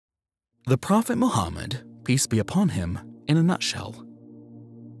The Prophet Muhammad, peace be upon him, in a nutshell.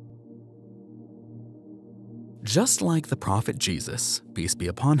 Just like the Prophet Jesus, peace be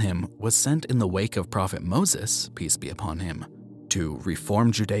upon him, was sent in the wake of Prophet Moses, peace be upon him, to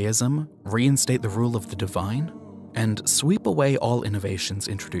reform Judaism, reinstate the rule of the divine, and sweep away all innovations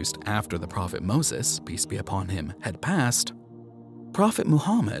introduced after the Prophet Moses, peace be upon him, had passed, Prophet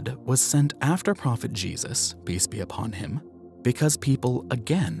Muhammad was sent after Prophet Jesus, peace be upon him, because people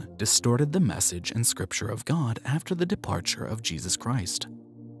again distorted the message and scripture of God after the departure of Jesus Christ.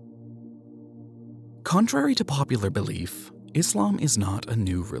 Contrary to popular belief, Islam is not a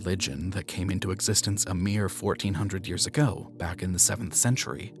new religion that came into existence a mere 1400 years ago, back in the 7th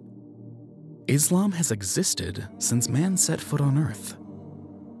century. Islam has existed since man set foot on earth.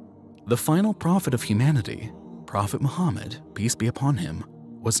 The final prophet of humanity, Prophet Muhammad, peace be upon him,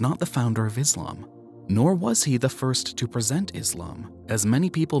 was not the founder of Islam, nor was he the first to present Islam, as many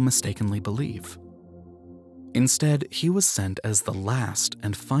people mistakenly believe. Instead, he was sent as the last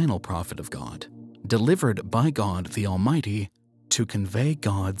and final prophet of God, delivered by God the Almighty to convey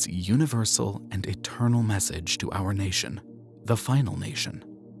God's universal and eternal message to our nation, the final nation.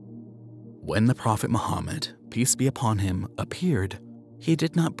 When the Prophet Muhammad, peace be upon him, appeared, he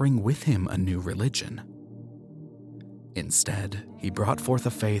did not bring with him a new religion. Instead, he brought forth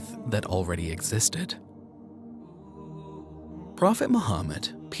a faith that already existed. Prophet Muhammad,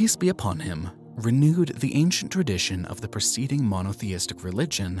 peace be upon him, renewed the ancient tradition of the preceding monotheistic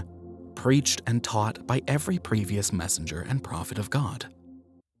religion preached and taught by every previous messenger and prophet of God.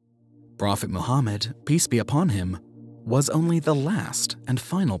 Prophet Muhammad, peace be upon him, was only the last and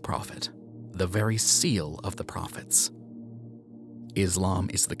final prophet, the very seal of the prophets. Islam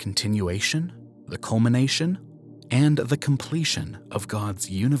is the continuation, the culmination, and the completion of God's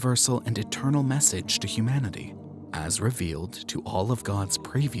universal and eternal message to humanity, as revealed to all of God's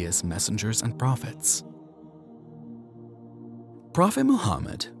previous messengers and prophets. Prophet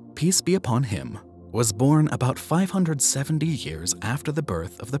Muhammad, peace be upon him, was born about 570 years after the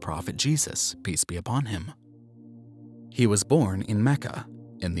birth of the Prophet Jesus, peace be upon him. He was born in Mecca,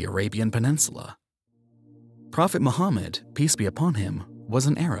 in the Arabian Peninsula. Prophet Muhammad, peace be upon him, was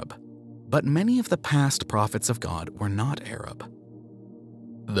an Arab, but many of the past prophets of God were not Arab.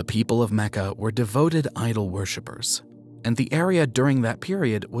 The people of Mecca were devoted idol worshippers, and the area during that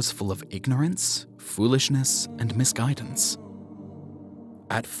period was full of ignorance, foolishness, and misguidance.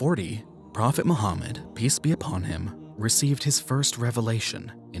 At 40, Prophet Muhammad, peace be upon him, received his first revelation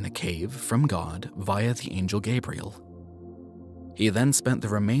in a cave from God via the angel Gabriel. He then spent the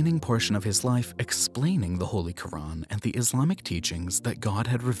remaining portion of his life explaining the Holy Quran and the Islamic teachings that God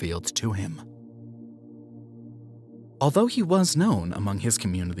had revealed to him. Although he was known among his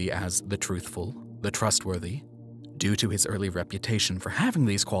community as the truthful, the trustworthy, due to his early reputation for having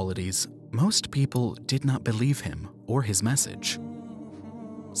these qualities, most people did not believe him or his message.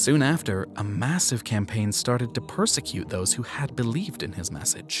 Soon after, a massive campaign started to persecute those who had believed in his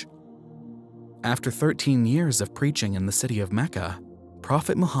message. After 13 years of preaching in the city of Mecca,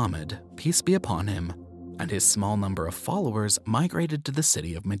 Prophet Muhammad, peace be upon him, and his small number of followers migrated to the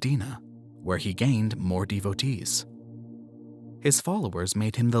city of Medina, where he gained more devotees. His followers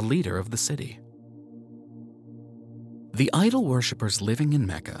made him the leader of the city. The idol worshippers living in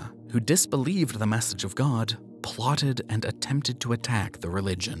Mecca, who disbelieved the message of God, plotted and attempted to attack the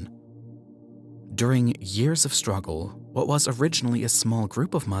religion. During years of struggle, what was originally a small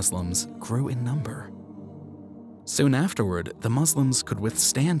group of Muslims grew in number. Soon afterward, the Muslims could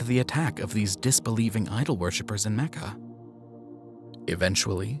withstand the attack of these disbelieving idol worshippers in Mecca.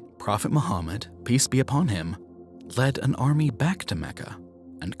 Eventually, Prophet Muhammad, peace be upon him, led an army back to Mecca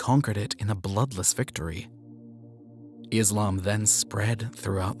and conquered it in a bloodless victory. Islam then spread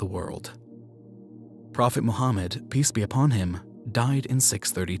throughout the world. Prophet Muhammad, peace be upon him, died in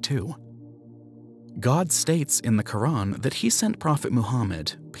 632. God states in the Quran that he sent Prophet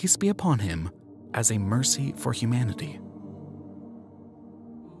Muhammad, peace be upon him, as a mercy for humanity.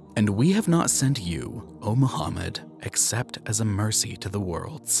 And we have not sent you, O Muhammad, except as a mercy to the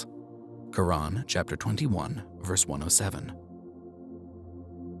worlds. Quran chapter 21, verse 107.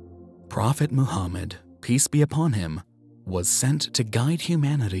 Prophet Muhammad, peace be upon him, was sent to guide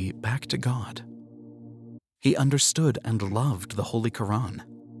humanity back to God. He understood and loved the Holy Quran,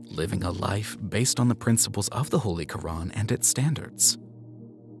 living a life based on the principles of the Holy Quran and its standards.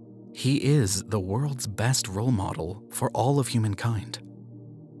 He is the world's best role model for all of humankind.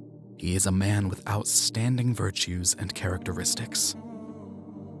 He is a man with outstanding virtues and characteristics.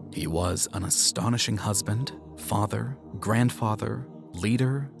 He was an astonishing husband, father, grandfather,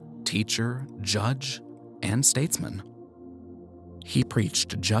 leader, teacher, judge, and statesman. He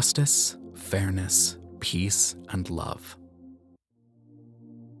preached justice, fairness, peace, and love.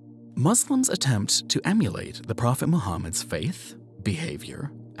 Muslims attempt to emulate the Prophet Muhammad's faith,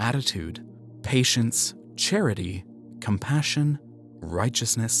 behavior, attitude, patience, charity, compassion,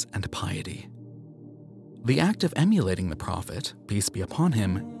 righteousness, and piety. The act of emulating the Prophet, peace be upon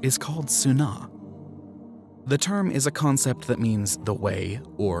him, is called sunnah. The term is a concept that means the way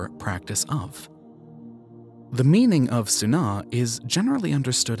or practice of. The meaning of sunnah is generally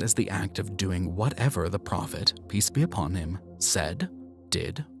understood as the act of doing whatever the Prophet, peace be upon him, said,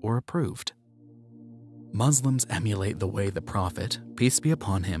 did, or approved. Muslims emulate the way the Prophet, peace be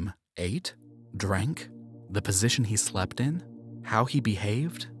upon him, ate, drank, the position he slept in, how he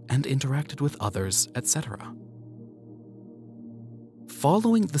behaved and interacted with others, etc.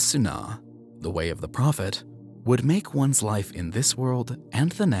 Following the sunnah, the way of the Prophet, would make one's life in this world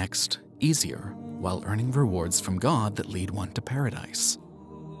and the next easier while earning rewards from God that lead one to paradise.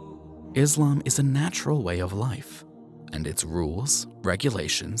 Islam is a natural way of life, and its rules,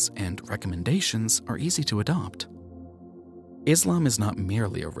 regulations, and recommendations are easy to adopt. Islam is not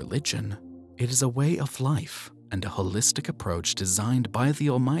merely a religion, it is a way of life and a holistic approach designed by the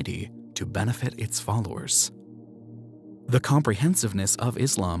Almighty to benefit its followers. The comprehensiveness of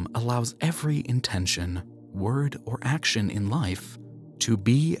Islam allows every intention, word, or action in life to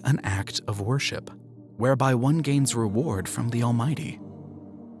be an act of worship, whereby one gains reward from the Almighty.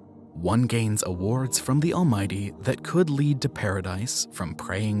 One gains awards from the Almighty that could lead to paradise from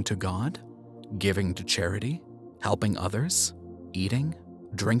praying to God, giving to charity, helping others, eating,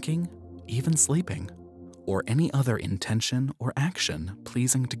 drinking, even sleeping, or any other intention or action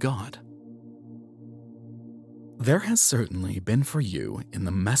pleasing to God. There has certainly been for you in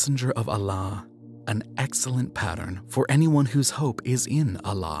the Messenger of Allah an excellent pattern for anyone whose hope is in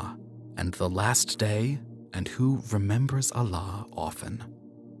Allah and the last day and who remembers Allah often.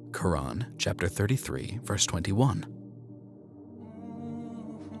 Quran chapter 33, verse 21.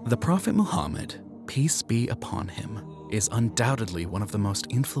 The Prophet Muhammad, peace be upon him, is undoubtedly one of the most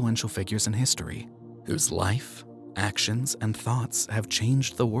influential figures in history, whose life, actions, and thoughts have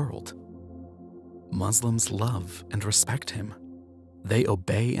changed the world. Muslims love and respect him. They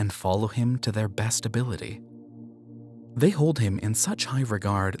obey and follow him to their best ability. They hold him in such high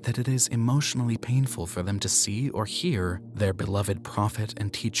regard that it is emotionally painful for them to see or hear their beloved prophet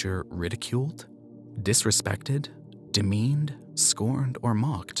and teacher ridiculed, disrespected, demeaned, scorned, or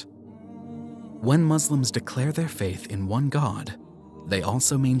mocked. When Muslims declare their faith in one God, they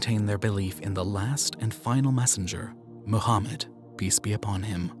also maintain their belief in the last and final messenger, Muhammad, peace be upon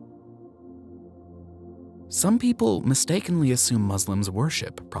him. Some people mistakenly assume Muslims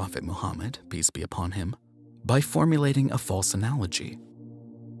worship Prophet Muhammad, peace be upon him, by formulating a false analogy.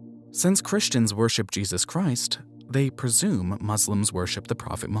 Since Christians worship Jesus Christ, they presume Muslims worship the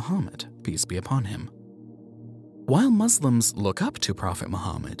Prophet Muhammad, peace be upon him. While Muslims look up to Prophet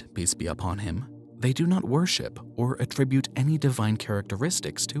Muhammad, peace be upon him, they do not worship or attribute any divine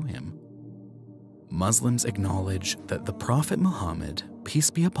characteristics to him. Muslims acknowledge that the Prophet Muhammad, peace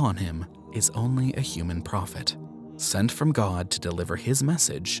be upon him, is only a human prophet, sent from God to deliver his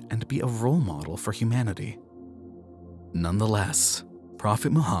message and be a role model for humanity. Nonetheless,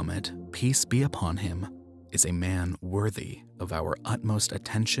 Prophet Muhammad, peace be upon him, is a man worthy of our utmost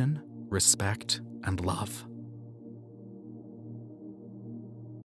attention, respect, and love.